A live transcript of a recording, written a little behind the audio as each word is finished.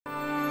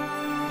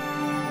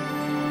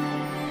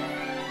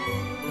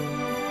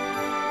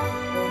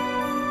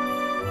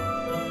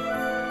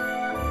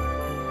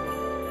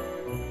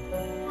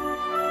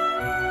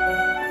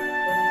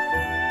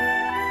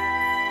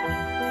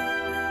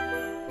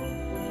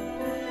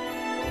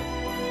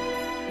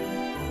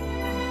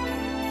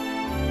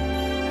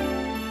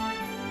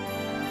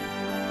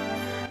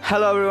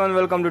Hello everyone,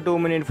 welcome to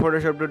 2-minute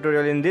Photoshop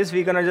tutorial. In this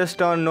we're gonna just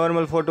turn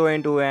normal photo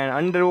into an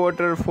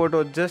underwater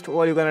photo. Just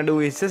all you're gonna do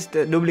is just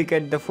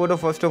duplicate the photo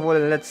first of all,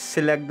 and let's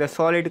select the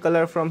solid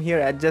color from here,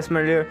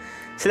 adjustment layer,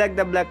 select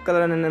the black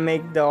color and then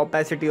make the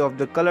opacity of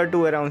the color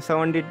to around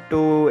 70 to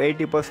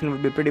 80%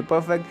 would be pretty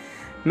perfect.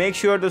 Make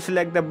sure to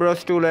select the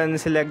brush tool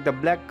and select the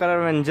black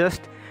color and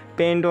just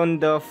paint on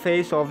the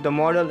face of the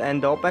model,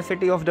 and the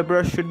opacity of the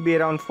brush should be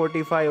around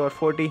 45 or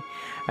 40,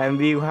 and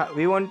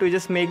we want to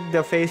just make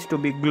the face to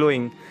be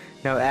glowing.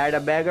 Now add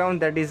a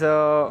background that is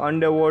a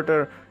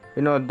underwater,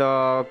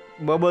 the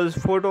bubbles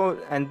photo,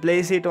 and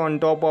place it on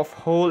top of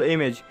whole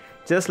image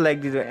just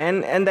like this.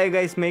 And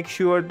guys, make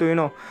sure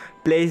to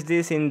place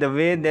this in the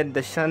way that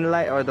the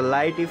sunlight or the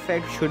light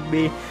effect should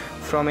be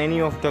from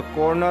any of the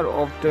corner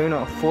of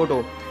the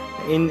photo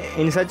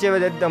in such a way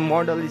that the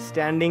model is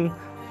standing.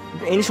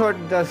 In short,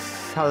 the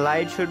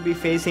light should be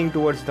facing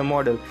towards the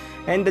model.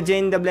 And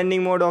change the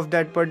blending mode of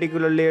that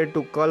particular layer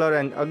to color,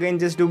 and again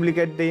just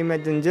duplicate the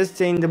image and just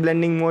change the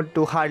blending mode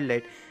to hard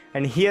light.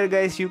 And here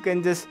guys, you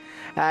can just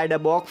add a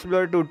box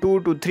blur to 2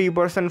 to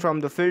 3% from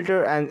the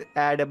filter and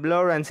add a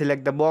blur and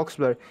select the box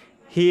blur.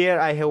 Here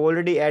I have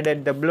already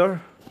added the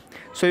blur,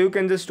 so you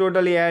can just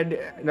totally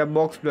add the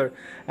box blur,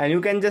 and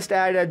you can just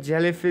add a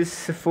jellyfish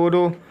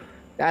photo.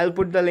 I'll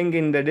put the link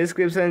in the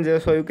description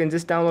so you can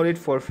just download it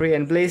for free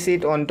and place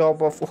it on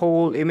top of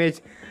whole image.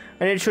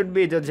 And it should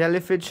be, the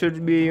jellyfish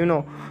should be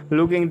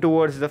looking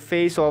towards the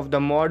face of the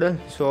model,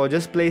 so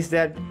just place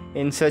that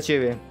in such a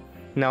way.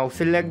 Now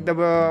select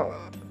the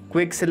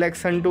quick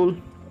selection tool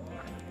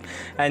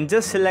and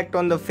just select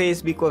on the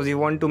face, because you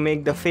want to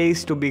make the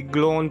face to be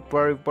glown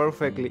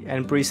perfectly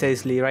and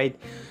precisely, right?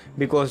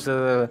 Because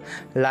the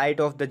light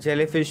of the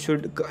jellyfish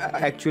should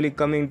actually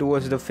coming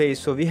towards the face,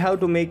 so we have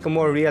to make a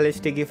more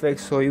realistic effect.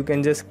 So you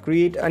can just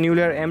create a new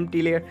layer,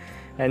 empty layer,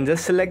 and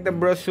just select the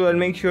brush tool and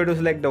make sure to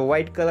select the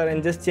white color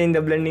and just change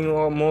the blending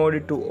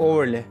mode to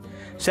overlay.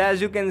 So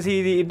as you can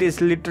see, it is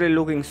literally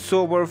looking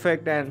so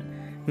perfect. And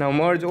now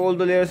merge all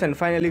the layers, and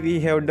finally we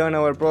have done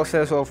our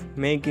process of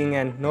making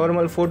a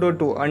normal photo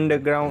to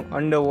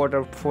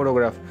underwater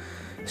photograph.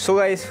 So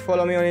guys,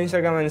 follow me on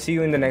Instagram and see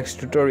you in the next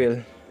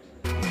tutorial.